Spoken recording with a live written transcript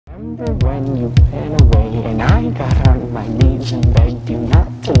Remember when you ran away and I got on my knees and begged you not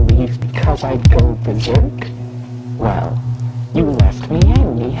to leave because I'd go berserk? Well, you left me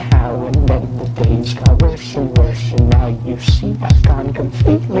anyhow, and then the days got worse and worse, and now you see I've gone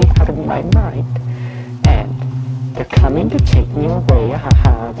completely out of my mind. And they're coming to take me away,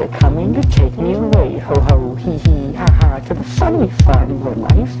 ha-ha, they're coming to take me away, ho-ho, hee-hee, ha-ha, to the funny farm where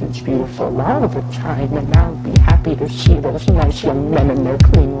life is beautiful all the time, and I'll be happy to see those nice young men in their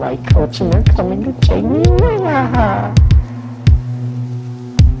clean white coats, and they're coming to take me away, ha-ha.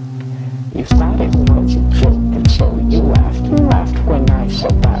 You thought it was a joke, and so you laughed when I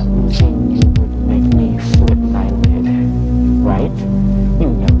said that losing you would make me flip my lid, right? You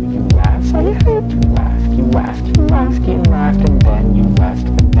know you laughed, I heard you laughed, and then you left,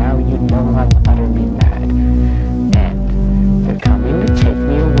 but now you know I'm utterly mad. And they're coming to take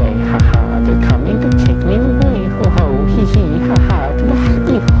me away, ha-ha, they're coming to take me away, ho-ho, hee-hee, ha-ha, to the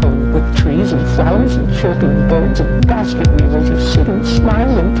happy home with trees and flowers and chirping birds and basket weavers who sit and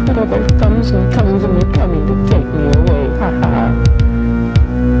smile and twiddle their thumbs and toes, and they're coming to take me away, ha-ha.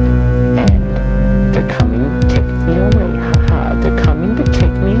 And they're coming to take me away, ha-ha, they're coming to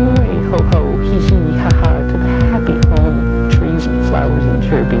take me away, ho-ho, hee-hee, ha-ha, to the happy home, trees and flowers and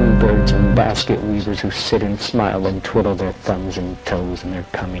chirping birds and basket weavers who sit and smile and twiddle their thumbs and toes, and they're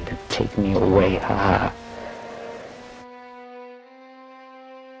coming to take me away, ha-ha.